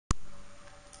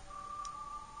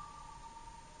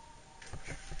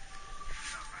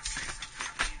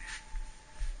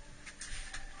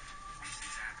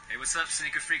what's up,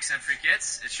 Sneaker Freaks and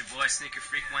Freakettes? It's your boy, Sneaker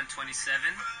Freak 127,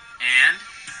 and...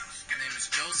 My name is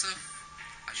Joseph.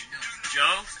 How you doing?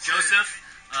 Joseph.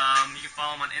 You can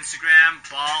follow him on Instagram.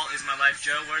 Ball is my life,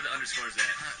 Joe. Where are the underscores at?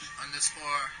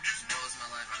 Underscore Ball is my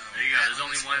life, Joe. There you go. There's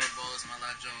only one. Ball is my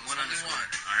life, Joe. One underscore. One.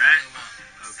 All right.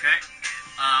 Okay.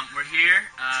 We're here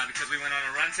because we went on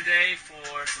a run today for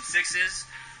some sixes.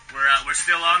 We're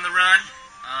still on the run.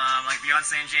 Like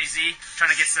Beyonce and Jay-Z,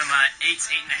 trying to get some 8s,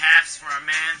 8.5s for our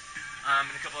man, and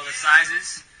a couple other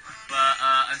sizes. But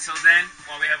until then,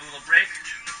 while we have a little break,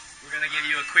 we're going to give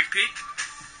you a quick peek.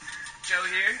 Joe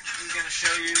here, he's going to show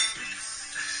you.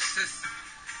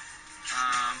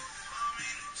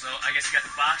 So I guess you got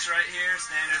the box right here,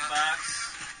 standard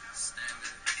box.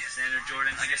 Standard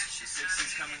Jordan. I guess the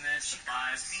 6s come in this, the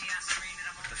 5s,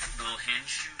 the little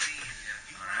hinge.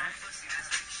 Alright.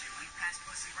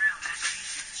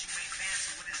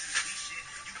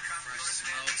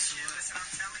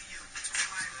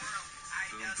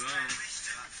 Boom, boom.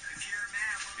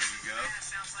 There you go.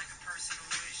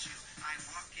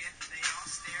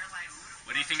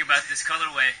 What do you think about this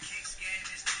colorway,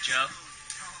 Joe?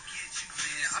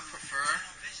 I prefer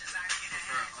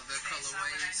other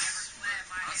colorways, but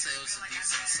I'll say it was a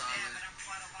decent, solid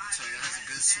material. It has a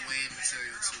good suede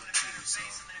material to it too. So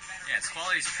yeah, its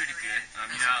quality is pretty good.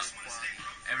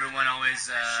 Everyone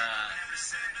always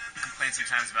complains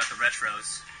sometimes about the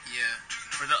retros. Yeah.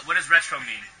 What does retro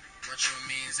mean? Retro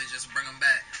means they just bring them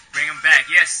back. Bring them back,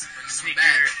 yes. Bring them Sneaker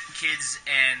back. kids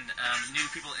and new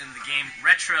people in the game.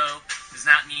 Retro does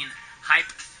not mean hype,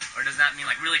 or does not mean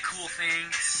like really cool thing.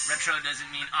 Retro doesn't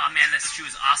mean, oh man, this shoe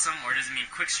is awesome, or it doesn't mean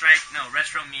quick strike. No,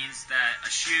 retro means that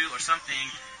a shoe or something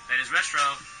that is retro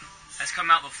has come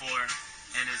out before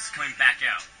and is coming back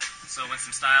out. So when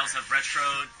some styles have retro,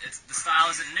 the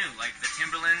style isn't new. Like the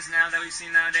Timberlands now that we've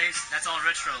seen nowadays, that's all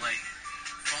retro. Like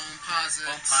Foam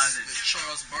posits, the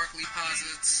Charles Barkley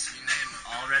posits, you name it.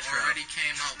 All retro. Already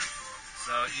came out before.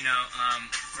 So,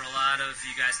 for a lot of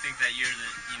you guys think that you're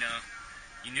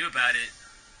you knew about it.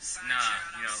 Nah,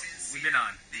 we've been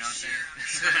on. You know what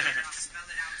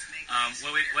I'm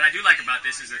saying? What I do like about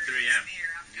this is the 3M.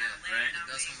 Yeah, right? It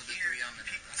does come with the 3M in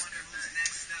it. That's good.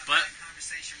 But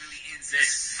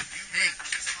this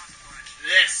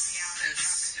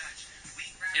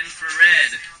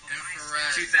infrared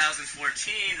 2014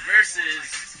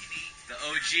 versus the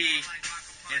OG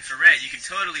infrared. You can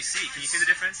totally see. Can you see the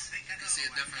difference? You can see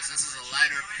a difference. This is a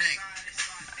lighter pink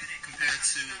compared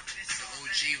to the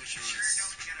OG, which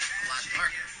was a lot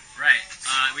darker. Right.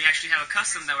 We actually have a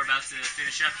custom that we're about to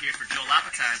finish up here for Joel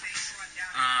Lapatine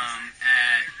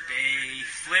at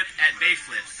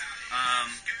Bayflip.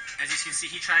 As you can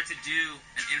see, he tried to do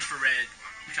an infrared.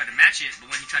 He tried to match it, but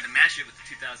when he tried to match it with the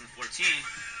 2014,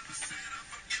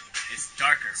 it's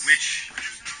darker, which,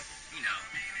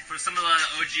 for some of the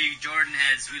OG Jordan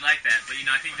heads, we like that. But,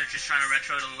 I think they're just trying to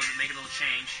retro it a little bit, make a little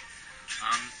change,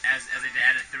 as they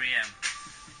added 3M.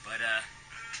 But,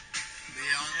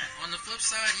 on the flip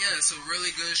side, it's a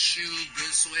really good shoe,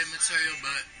 good suede material,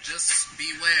 but just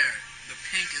beware, the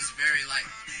pink is very light.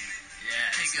 Yeah,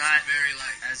 pink it's not very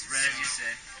light. As red as you say.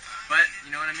 But,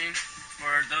 you know what I mean?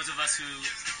 For those of us who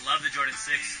love the Jordan 6,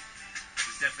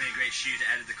 it's definitely a great shoe to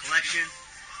add to the collection.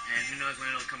 And who knows when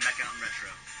it'll come back out in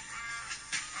retro.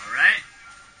 Alright.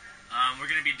 We're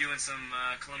going to be doing some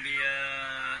Columbia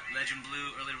Legend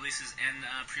Blue early releases and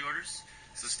pre-orders.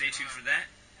 So stay tuned for that.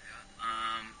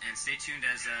 And stay tuned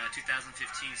as 2015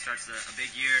 starts a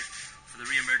big year for the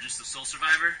reemergence of Soul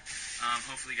Survivor.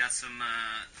 Hopefully got some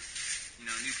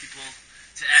new people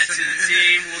to add to the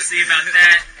team. We'll see about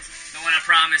that. Don't want to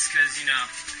promise because,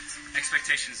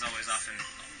 expectations always often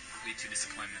lead to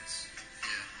disappointments.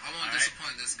 I won't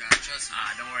disappoint this guy, trust me.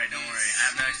 Don't worry. I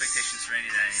have no expectations for any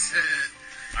of that anymore.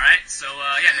 Alright, so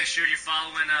make sure you're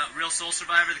following Real Soul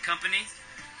Survivor, the company.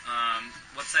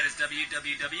 Website is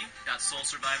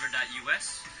www.soulsurvivor.us.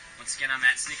 Once again, I'm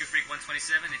at Sneaker Freak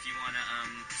 127 if you want to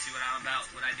see what I'm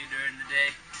about, what I do during the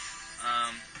day,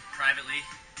 privately.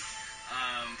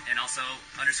 And also,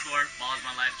 underscore, Ball is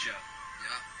my life, Joe.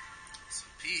 Yeah. So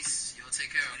peace. Y'all take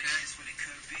care, okay?